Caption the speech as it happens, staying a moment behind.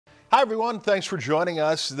Hi everyone, thanks for joining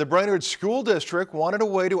us. The Brainerd School District wanted a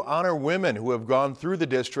way to honor women who have gone through the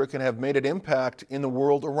district and have made an impact in the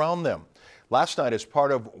world around them. Last night, as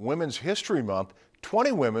part of Women's History Month,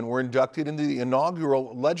 20 women were inducted into the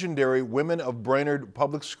inaugural Legendary Women of Brainerd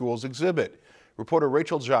Public Schools exhibit. Reporter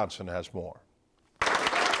Rachel Johnson has more.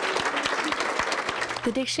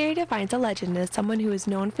 The dictionary defines a legend as someone who is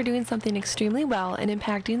known for doing something extremely well and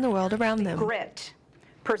impacting the world around them. Grit,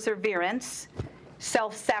 perseverance,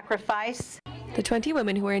 self-sacrifice. The 20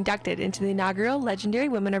 women who were inducted into the inaugural Legendary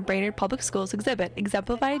Women of Brainerd Public Schools exhibit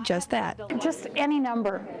exemplify just that. Just any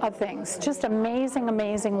number of things. Just amazing,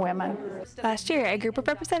 amazing women. Last year, a group of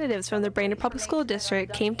representatives from the Brainerd Public School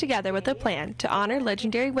District came together with a plan to honor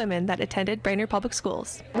legendary women that attended Brainerd Public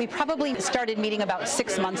Schools. We probably started meeting about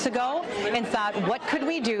 6 months ago and thought, what could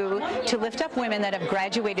we do to lift up women that have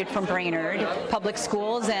graduated from Brainerd Public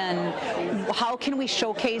Schools, and how can we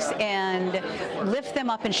showcase and lift them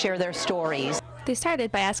up and share their stories? They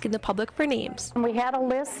started by asking the public for names. We had a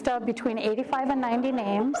list of between 85 and 90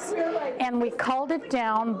 names, and we culled it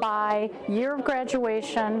down by year of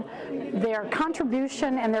graduation, their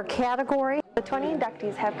contribution and their category. The 20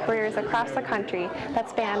 inductees have careers across the country that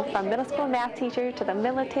span from middle school math teacher to the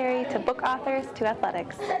military to book authors to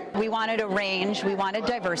athletics. We wanted a range, we wanted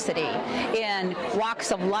diversity in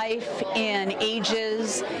walks of life, in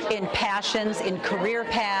ages, in passions, in career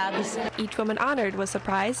paths. Each woman honored was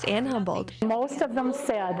surprised and humbled. Most of them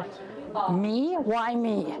said, "Me? Why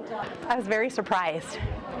me?" I was very surprised.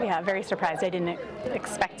 Yeah, very surprised. I didn't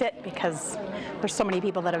expect it because there's so many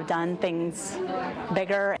people that have done things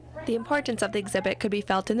bigger. The importance of the exhibit could be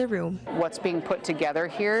felt in the room. What's being put together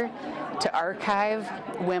here to archive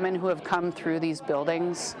women who have come through these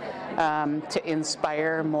buildings, to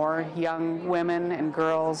inspire more young women and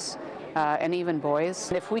girls and even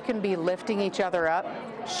boys. If we can be lifting each other up,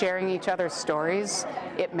 sharing each other's stories,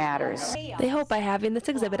 it matters. They hope by having this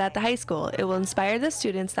exhibit at the high school, it will inspire the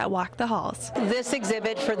students that walk the halls. This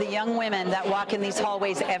exhibit for the young women that walk in these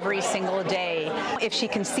hallways every single day. If she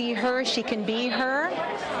can see her, she can be her.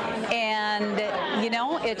 And, you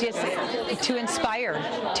know, it just to inspire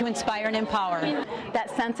and empower.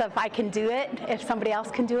 That sense of I can do it. If somebody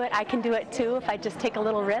else can do it, I can do it too. If I just take a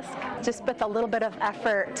little risk, just with a little bit of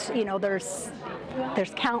effort, you know, there's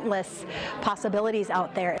countless possibilities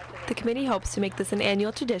out there. The committee hopes to make this an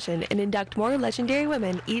annual tradition and induct more legendary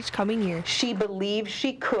women each coming year. She believed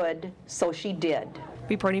she could, so she did.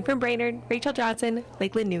 Reporting from Brainerd, Rachel Johnson,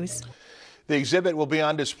 Lakeland News. The exhibit will be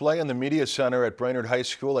on display in the Media Center at Brainerd High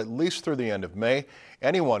School at least through the end of May.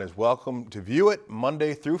 Anyone is welcome to view it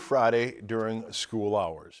Monday through Friday during school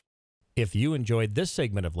hours. If you enjoyed this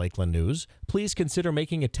segment of Lakeland News, please consider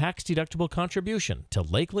making a tax-deductible contribution to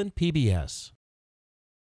Lakeland PBS.